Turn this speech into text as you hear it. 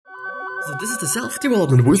So this is the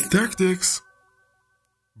self-development with tactics.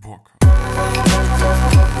 Book.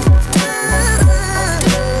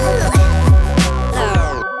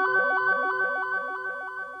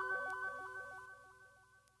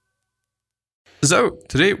 So,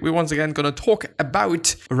 today we're once again gonna talk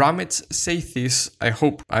about Ramit Sethi. I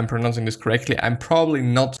hope I'm pronouncing this correctly. I'm probably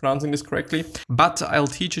not pronouncing this correctly, but I'll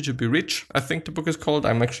teach you to be rich. I think the book is called.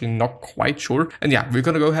 I'm actually not quite sure. And yeah, we're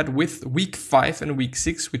gonna go ahead with week 5 and week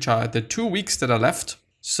 6, which are the 2 weeks that are left.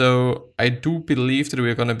 So I do believe that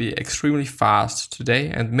we're gonna be extremely fast today,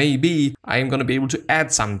 and maybe I'm gonna be able to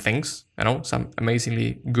add some things, some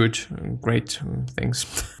amazingly good, great things,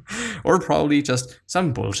 or probably just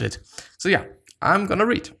some bullshit. So yeah. I'm gonna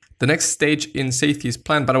read. The next stage in Sethi's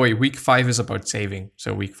plan, by the way, week 5 is about saving.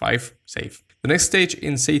 So week 5, save. The next stage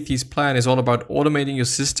in Sethi's plan is all about automating your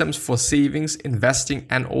systems for savings, investing,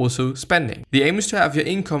 and also spending. The aim is to have your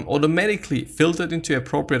income automatically filtered into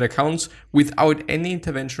appropriate accounts without any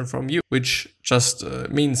intervention from you, which just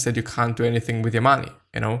means that you can't do anything with your money,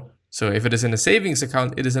 So if it is in a savings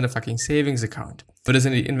account, it is in a fucking savings account. If it is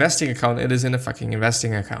in the investing account, it is in a fucking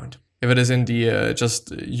investing account. If it is in the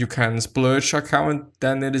you can splurge account,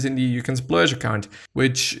 then it is in the you can splurge account,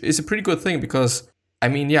 which is a pretty good thing because,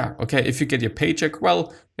 if you get your paycheck,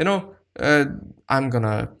 well, I'm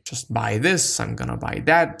gonna just buy this, I'm gonna buy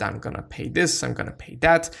that, I'm gonna pay this, I'm gonna pay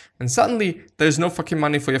that. And suddenly there's no fucking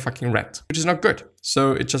money for your fucking rent, which is not good.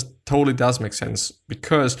 So it just totally does make sense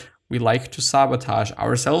because we like to sabotage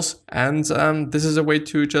ourselves. And this is a way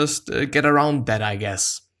to just get around that, I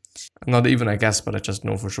guess. Not even I guess, but I just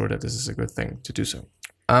know for sure that this is a good thing to do so.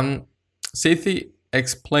 Sethi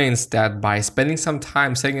explains that by spending some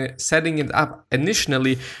time setting it up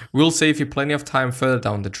initially will save you plenty of time further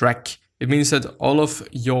down the track. It means that all of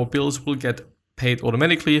your bills will get paid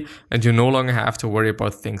automatically and you no longer have to worry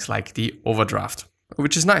about things like the overdraft.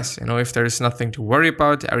 Which is nice, if there is nothing to worry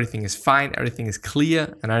about, everything is fine, everything is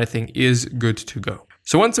clear, and everything is good to go.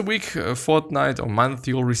 So once a week, a fortnight, or month,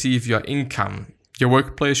 you'll receive your income. Your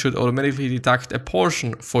workplace should automatically deduct a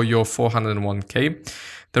portion for your 401k.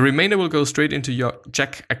 The remainder will go straight into your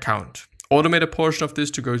check account. Automate a portion of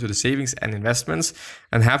this to go to the savings and investments,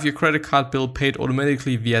 and have your credit card bill paid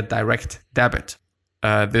automatically via direct debit.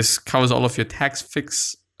 This covers all of your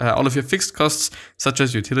all of your fixed costs, such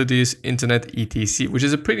as utilities, internet, etc., which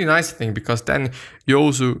is a pretty nice thing because then you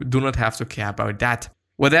also do not have to care about that.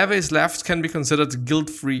 Whatever is left can be considered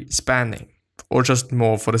guilt-free spending, or just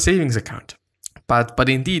more for the savings account. But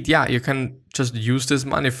indeed, you can just use this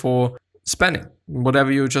money for spending,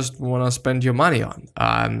 whatever you just want to spend your money on.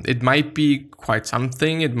 It might be quite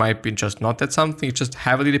something, it might be just not that something, it just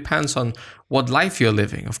heavily depends on what life you're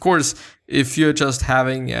living. Of course, if you're just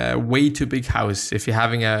having a way too big house, if you're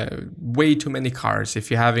having a way too many cars,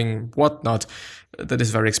 if you're having whatnot that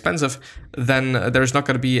is very expensive, then there's not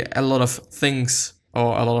going to be a lot of things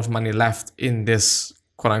or a lot of money left in this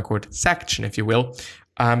quote-unquote section, if you will.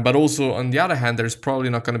 But also, on the other hand, there's probably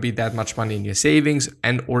not going to be that much money in your savings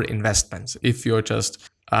and or investments if you're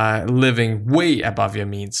just living way above your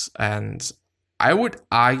means. And I would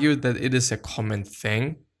argue that it is a common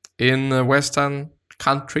thing in Western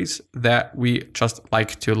countries that we just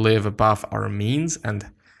like to live above our means and,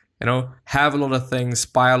 have a lot of things,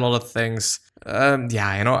 buy a lot of things.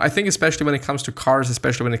 I think especially when it comes to cars,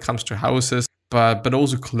 especially when it comes to houses, but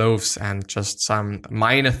also clothes and just some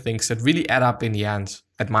minor things that really add up in the end,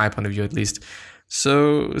 at my point of view at least.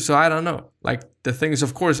 So I don't know. Like the thing is,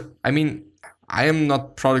 of course, I am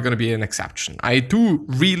not probably going to be an exception. I do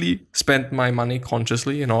really spend my money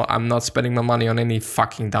consciously. I'm not spending my money on any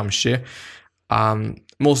fucking dumb shit.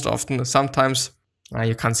 Most often, sometimes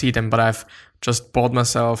you can't see them, but I've just bought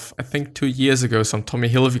myself, I think 2 years ago, some Tommy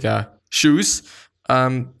Hilfiger shoes.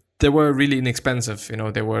 They were really inexpensive,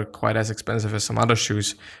 they were quite as expensive as some other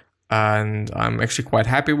shoes, and I'm actually quite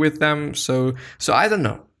happy with them. So I don't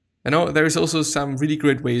know. There's also some really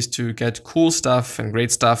great ways to get cool stuff and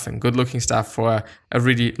great stuff and good looking stuff for a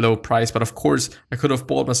really low price. But of course, I could have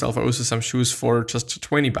bought myself also some shoes for just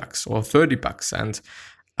 $20 or $30. And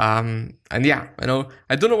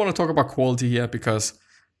I don't want to talk about quality here because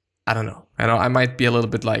I don't know. I might be a little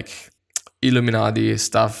bit like Illuminati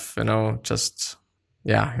stuff, just...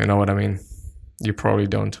 Yeah, you know what I mean. You probably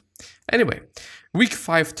don't. Anyway, week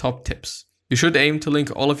 5 top tips. You should aim to link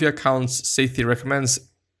all of your accounts. Sethi recommends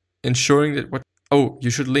ensuring that you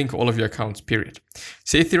should link all of your accounts, period.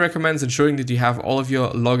 Sethi recommends ensuring that you have all of your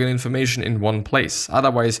login information in one place.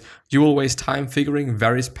 Otherwise, you will waste time figuring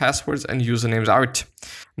various passwords and usernames out.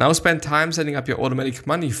 Now spend time setting up your automatic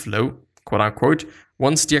money flow, quote unquote.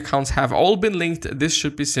 Once the accounts have all been linked, this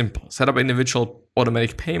should be simple. Set up individual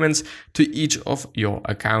automatic payments to each of your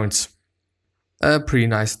accounts. a pretty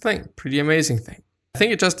nice thing, pretty amazing thing. I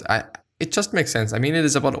think it just makes sense. I mean, it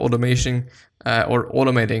is about automating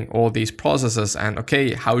all these processes. And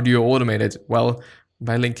okay, how do you automate it? Well,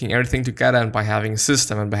 by linking everything together and by having a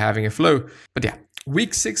system and by having a flow. But yeah,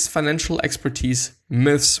 week 6 financial expertise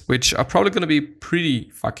myths, which are probably going to be pretty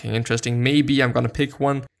fucking interesting. Maybe I'm going to pick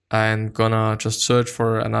one and gonna just search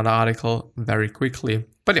for another article very quickly.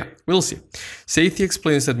 But yeah, we'll see. Sethi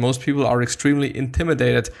explains that most people are extremely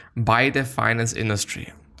intimidated by the finance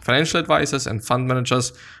industry, financial advisors and fund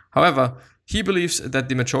managers. However, he believes that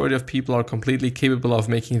the majority of people are completely capable of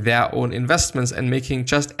making their own investments and making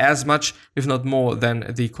just as much, if not more,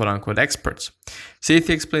 than the quote-unquote experts. Sethi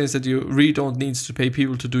explains that you really don't need to pay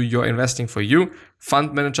people to do your investing for you.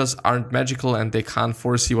 Fund managers aren't magical and they can't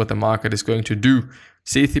foresee what the market is going to do.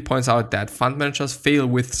 Sethi points out that fund managers fail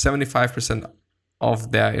with 75%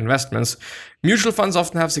 of their investments. Mutual funds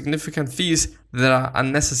often have significant fees that are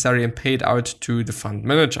unnecessary and paid out to the fund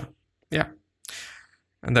manager. Yeah.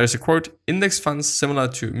 And there's a quote, index funds similar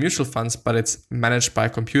to mutual funds, but it's managed by a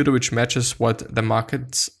computer which matches what the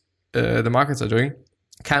markets are doing,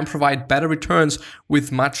 can provide better returns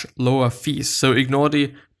with much lower fees. So ignore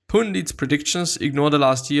the pundits' predictions, ignore the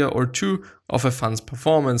last year or two of a fund's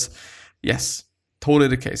performance. Yes, totally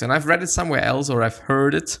the case. And I've read it somewhere else or I've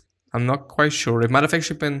heard it. I'm not quite sure. It might have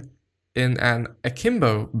actually been in an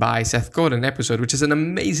Akimbo by Seth Godin episode, which is an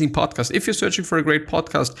amazing podcast. If you're searching for a great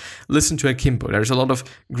podcast, listen to Akimbo. There's a lot of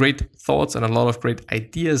great thoughts and a lot of great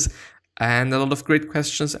ideas and a lot of great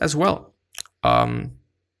questions as well. And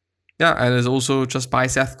it's also just by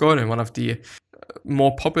Seth Godin, one of the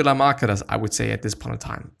more popular marketers, I would say, at this point in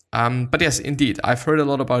time. But yes, indeed, I've heard a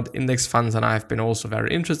lot about index funds and I've been also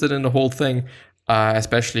very interested in the whole thing,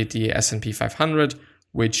 especially the S&P 500,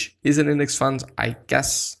 which is an index fund, I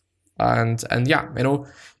guess. And yeah,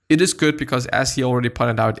 it is good because, as he already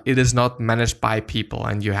pointed out, it is not managed by people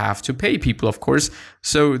and you have to pay people, of course.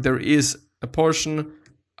 So there is a portion,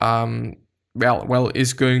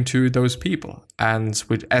 is going to those people and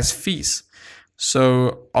as fees.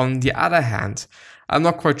 So on the other hand, I'm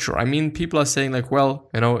not quite sure. I mean, people are saying like, well,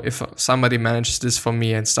 if somebody manages this for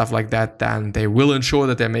me and stuff like that, then they will ensure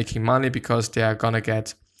that they're making money because they are going to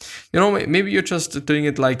get, maybe you're just doing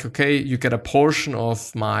it like, okay, you get a portion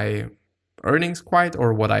of my earnings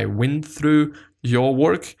or what I win through your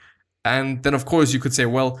work. And then, of course, you could say,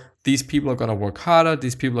 well, these people are going to work harder.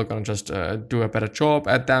 These people are going to just do a better job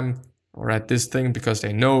at them or at this thing because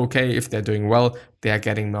they know, okay, if they're doing well, they are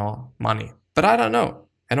getting more money. But I don't know.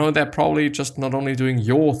 I know they're probably just not only doing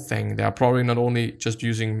your thing, they're probably not only just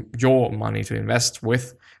using your money to invest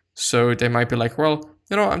with. So they might be like, well,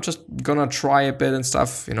 I'm just gonna try a bit and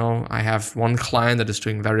stuff. I have one client that is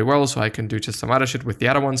doing very well, so I can do just some other shit with the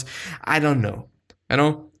other ones. I don't know. I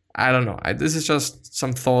don't know. This is just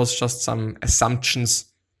some thoughts, just some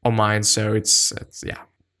assumptions on mine. So it's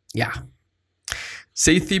yeah.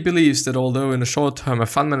 Sethi believes that although in the short term a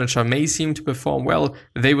fund manager may seem to perform well,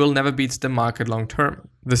 they will never beat the market long term.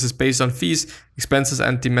 This is based on fees, expenses,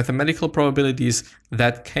 and the mathematical probabilities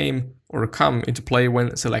that come into play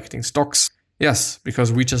when selecting stocks. Yes,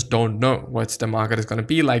 because we just don't know what the market is going to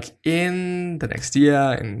be like in the next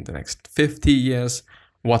year, in the next 50 years,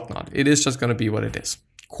 whatnot. It is just going to be what it is.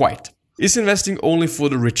 Quite. Is investing only for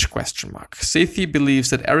the rich? Sethi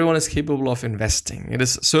believes that everyone is capable of investing. It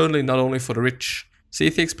is certainly not only for the rich.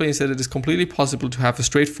 Sethi explains that it is completely possible to have a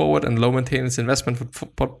straightforward and low maintenance investment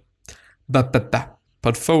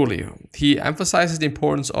portfolio. He emphasizes the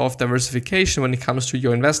importance of diversification when it comes to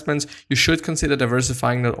your investments. You should consider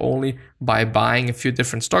diversifying not only by buying a few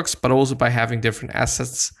different stocks, but also by having different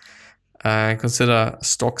assets. Consider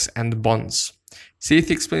stocks and bonds.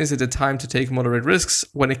 Sethi explains that the time to take moderate risks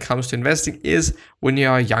when it comes to investing is when you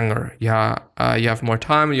are younger. You have more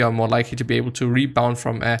time, you are more likely to be able to rebound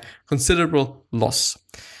from a considerable loss.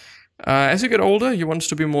 As you get older, you want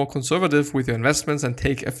to be more conservative with your investments and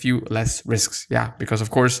take a few less risks. Yeah, because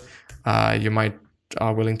of course, you might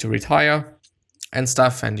are willing to retire and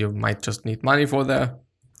stuff, and you might just need money for that.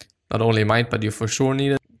 Not only might, but you for sure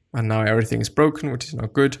need it. And now everything is broken, which is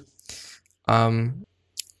not good.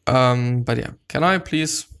 But yeah, can I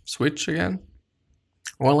please switch again?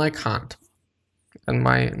 Well, I can't. And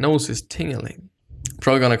my nose is tingling.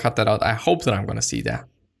 Probably gonna cut that out. I hope that I'm gonna see that.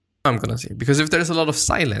 I'm gonna see. Because if there's a lot of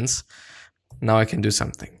silence, now I can do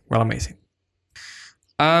something. Well, amazing.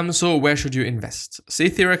 So where should you invest?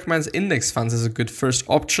 Sethi recommends index funds as a good first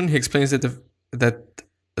option. He explains that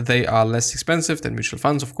they are less expensive than mutual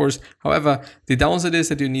funds, of course. However, the downside is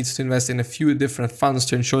that you need to invest in a few different funds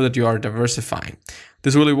to ensure that you are diversifying.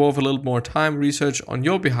 This will involve a little more time research on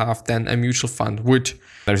your behalf than a mutual fund would.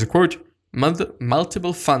 There's a quote,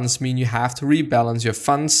 Multiple funds mean you have to rebalance your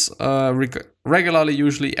funds regularly,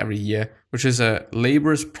 usually every year, which is a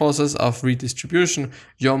laborious process of redistribution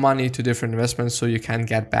your money to different investments so you can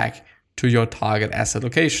get back to your target asset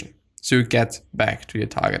allocation.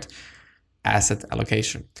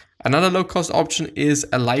 Another low-cost option is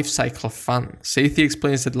a life cycle fund. Sethi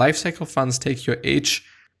explains that life cycle funds take your age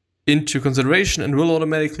into consideration and will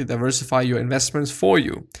automatically diversify your investments for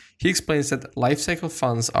you. He explains that life cycle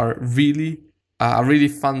funds are really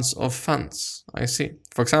funds of funds. I see.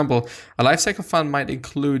 For example, a life cycle fund might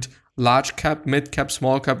include large cap, mid cap,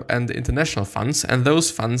 small cap, and international funds, and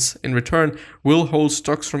those funds in return will hold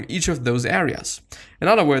stocks from each of those areas. In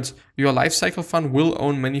other words, your life cycle fund will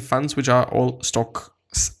own many funds which are all stocks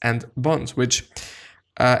and bonds, which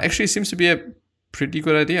actually seems to be a pretty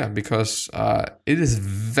good idea because it is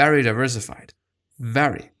very diversified.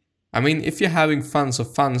 Very. I mean, if you're having funds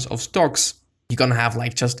of stocks, you're gonna have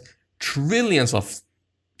like just trillions of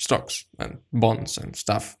stocks and bonds and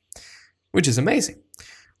stuff, which is amazing.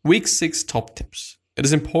 Week 6 top tips. It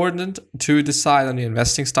is important to decide on your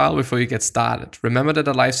investing style before you get started. Remember that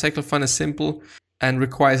a life cycle fund is simple and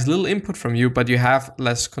requires little input from you, but you have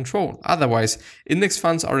less control. Otherwise, index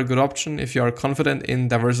funds are a good option if you are confident in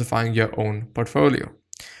diversifying your own portfolio.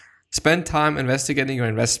 Spend time investigating your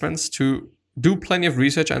investments to do plenty of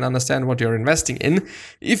research and understand what you're investing in.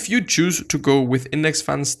 If you choose to go with index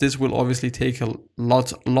funds, this will obviously take a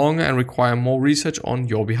lot longer and require more research on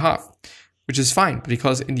your behalf, which is fine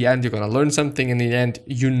because in the end, you're gonna learn something. In the end,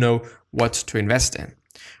 you know what to invest in.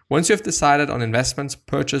 Once you have decided on investments,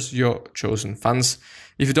 purchase your chosen funds.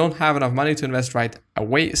 If you don't have enough money to invest right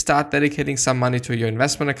away, start dedicating some money to your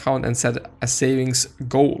investment account and set a savings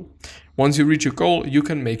goal. Once you reach your goal, you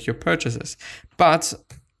can make your purchases. But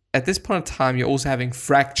at this point in time, you're also having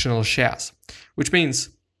fractional shares, which means,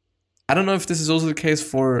 I don't know if this is also the case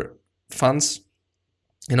for funds.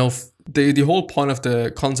 You know, the whole point of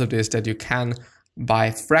the concept is that you can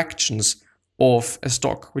buy fractions of a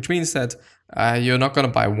stock, which means that you're not going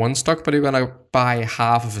to buy one stock, but you're going to buy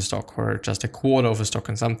half of a stock or just a quarter of a stock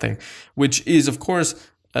and something, which is, of course,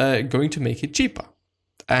 going to make it cheaper.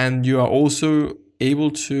 And you are also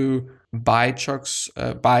able to buy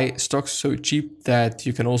stocks so cheap that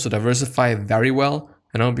you can also diversify very well,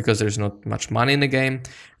 you know, because there's not much money in the game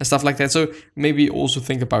and stuff like that. So maybe also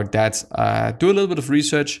think about that. Do a little bit of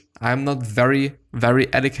research. I'm not very,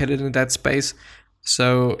 very educated in that space.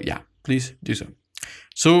 So yeah, please do so.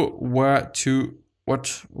 So where to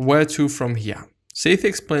from here? Sethi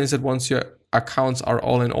explains that once your accounts are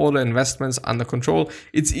all in order, investments under control,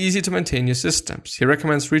 it's easy to maintain your systems. He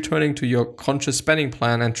recommends returning to your conscious spending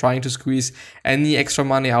plan and trying to squeeze any extra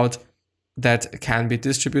money out that can be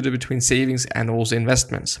distributed between savings and also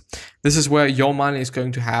investments. This is where your money is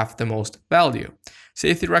going to have the most value.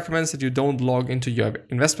 Sethi recommends that you don't log into your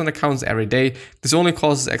investment accounts every day. This only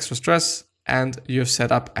causes extra stress, and you've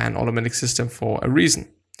set up an automatic system for a reason.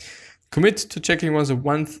 Commit to checking once a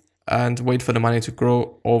month and wait for the money to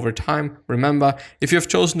grow over time. Remember, if you have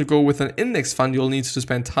chosen to go with an index fund, you'll need to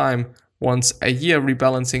spend time once a year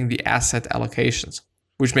rebalancing the asset allocations,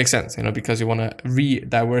 which makes sense, you know, because you want to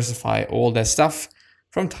re-diversify all that stuff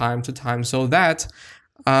from time to time so that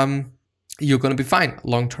you're going to be fine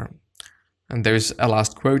long term. And there's a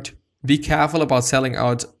last quote: be careful about selling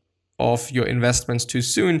out of your investments too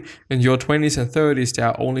soon. In your 20s and 30s, there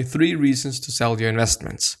are only 3 reasons to sell your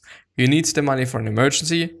investments. You need the money for an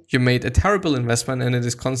emergency, you made a terrible investment and it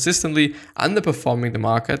is consistently underperforming the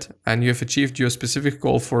market, and you have achieved your specific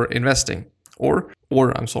goal for investing. Or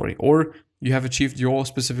you have achieved your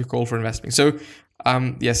specific goal for investing. So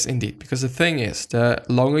yes, indeed, because the thing is, the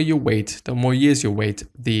longer you wait, the more years you wait,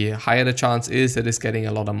 the higher the chance is that it's getting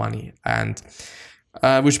a lot of money. And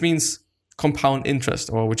which means compound interest,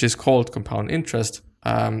 or which is called compound interest,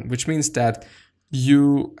 which means that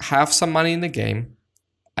you have some money in the game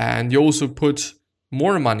and you also put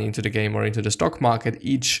more money into the game or into the stock market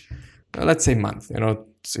each, let's say, month. You know,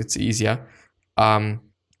 it's easier.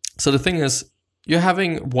 So the thing is, you're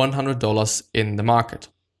having $100 in the market.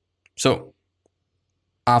 So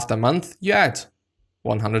after a month, you add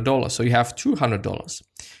 $100. So you have $200.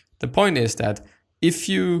 The point is that if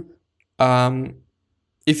your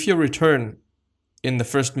return in the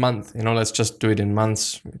first month, you know, let's just do it in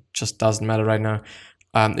months, it just doesn't matter right now.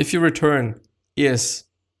 If your return is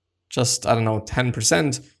just, I don't know,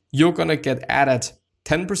 10%, you're gonna get added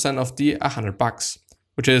 10% of the $100,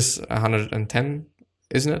 which is 110,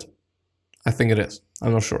 isn't it? I think it is.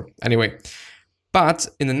 I'm not sure. Anyway, but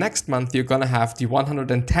in the next month, you're gonna have the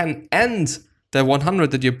 110 and the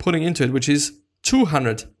 100 that you're putting into it, which is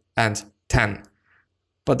 210.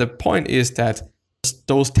 But the point is that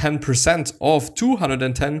those 10% of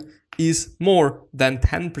 210 is more than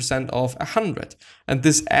 10% of 100. And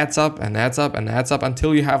this adds up and adds up and adds up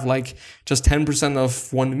until you have like just 10%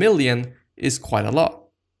 of 1 million is quite a lot,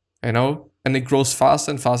 you know? And it grows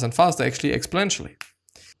faster and faster and faster, actually exponentially,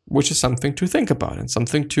 which is something to think about and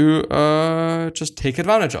something to just take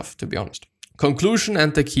advantage of, to be honest. Conclusion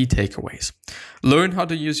and the key takeaways. Learn how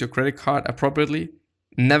to use your credit card appropriately.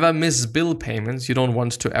 Never miss bill payments. You don't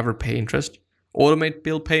want to ever pay interest. Automate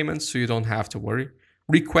bill payments so you don't have to worry.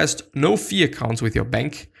 Request no fee accounts with your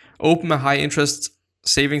bank. Open a high interest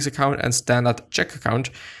savings account and standard check account.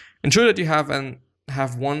 Ensure that you have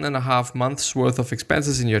 1.5 months worth of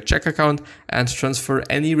expenses in your check account and transfer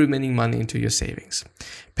any remaining money into your savings.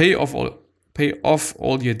 Pay off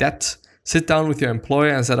all your debt. Sit down with your employer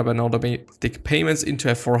and set up an automatic payments into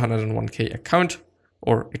a 401k account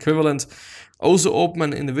or equivalent. Also open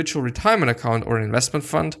an individual retirement account or an investment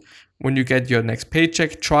fund. When you get your next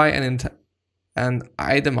paycheck, try and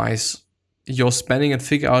itemize your spending and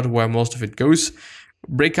figure out where most of it goes.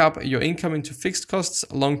 Break up your income into fixed costs,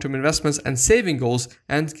 long-term investments, and saving goals,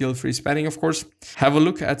 and guilt-free spending, of course. Have a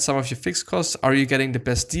look at some of your fixed costs. Are you getting the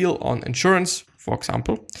best deal on insurance, for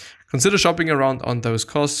example? Consider shopping around on those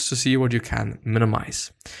costs to see what you can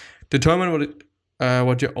minimize. Determine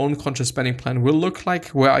what your own conscious spending plan will look like.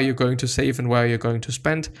 Where are you going to save and where are you going to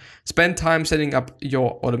spend? Spend time setting up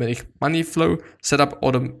your automatic money flow. Set up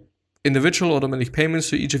individual automatic payments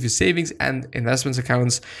to each of your savings and investments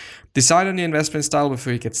accounts. Decide on your investment style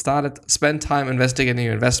before you get started. Spend time investigating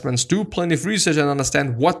your investments. Do plenty of research and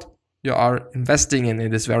understand what you are investing in.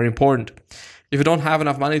 It is very important. If you don't have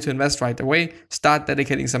enough money to invest right away, start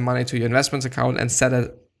dedicating some money to your investments account and set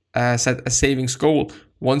a savings goal.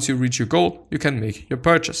 Once you reach your goal, you can make your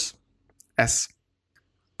purchase.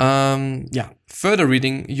 Further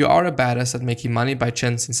reading, You Are a Badass at Making Money by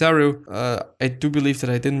Jen Sincero. I do believe that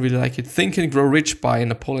I didn't really like it. Think and Grow Rich by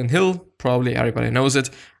Napoleon Hill. Probably everybody knows it.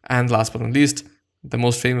 And last but not least, the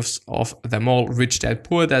most famous of them all, Rich Dad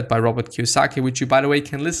Poor Dad by Robert Kiyosaki, which you, by the way,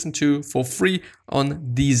 can listen to for free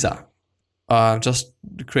on Deezer. Just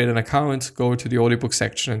create an account, go to the audiobook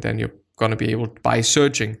section, and then you're going to be able to, by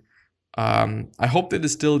searching. I hope that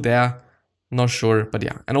it's still there. Not sure, but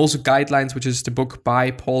yeah. And also Guidelines, which is the book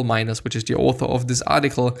by Paul Miners, which is the author of this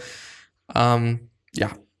article.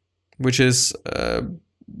 Which is a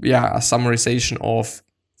summarization of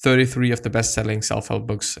 33 of the best-selling self-help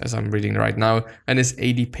books as I'm reading right now, and it's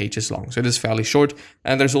 80 pages long. So it is fairly short.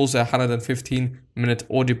 And there's also a 115-minute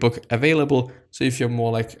audiobook available. So if you're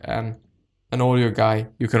more like an audio guy,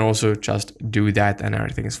 you can also just do that and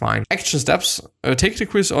everything is fine. Action steps. Take the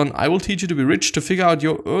quiz on I Will Teach You to Be Rich to figure out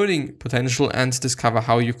your earning potential and discover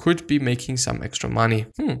how you could be making some extra money.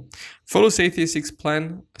 Follow Sathia's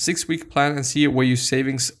 6-week plan and see where your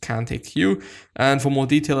savings can take you. And for more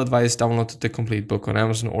detailed advice, download the complete book on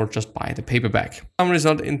Amazon or just buy the paperback. Summary is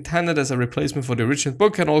not intended as a replacement for the original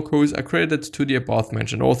book, and all quotes are credited to the above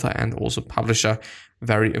mentioned author and also publisher.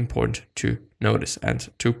 Very important to notice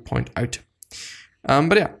and to point out. I'm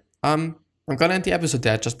gonna end the episode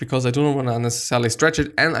there just because I do not want to unnecessarily stretch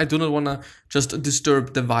it and I do not want to just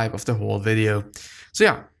disturb the vibe of the whole video. So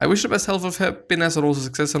yeah, I wish the best health of happiness and also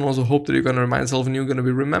success, and also hope that you're gonna remind yourself and you're gonna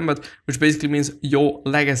be remembered, which basically means your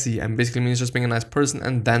legacy, and basically means just being a nice person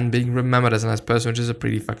and then being remembered as a nice person, which is a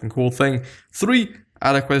pretty fucking cool thing. 3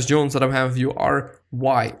 other questions that I have for you are: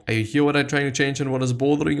 why are you here? What are you trying to change? And what is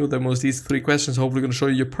bothering you the most? These 3 questions hopefully going to show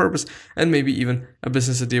you your purpose and maybe even a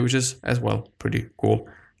business idea, which is as well pretty cool.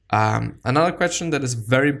 Another question that is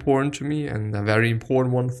very important to me and a very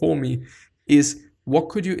important one for me is: what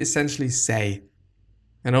could you essentially say?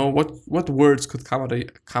 You know, what words could come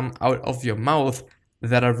out of your mouth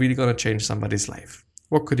that are really going to change somebody's life?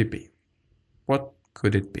 What could it be? What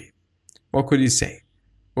could it be? What could you say?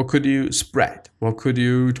 What could you spread? What could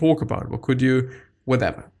you talk about? What could you,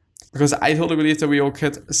 whatever? Because I totally believe that we all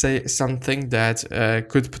could say something that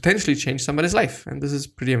could potentially change somebody's life. And this is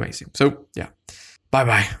pretty amazing. So yeah,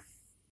 bye-bye.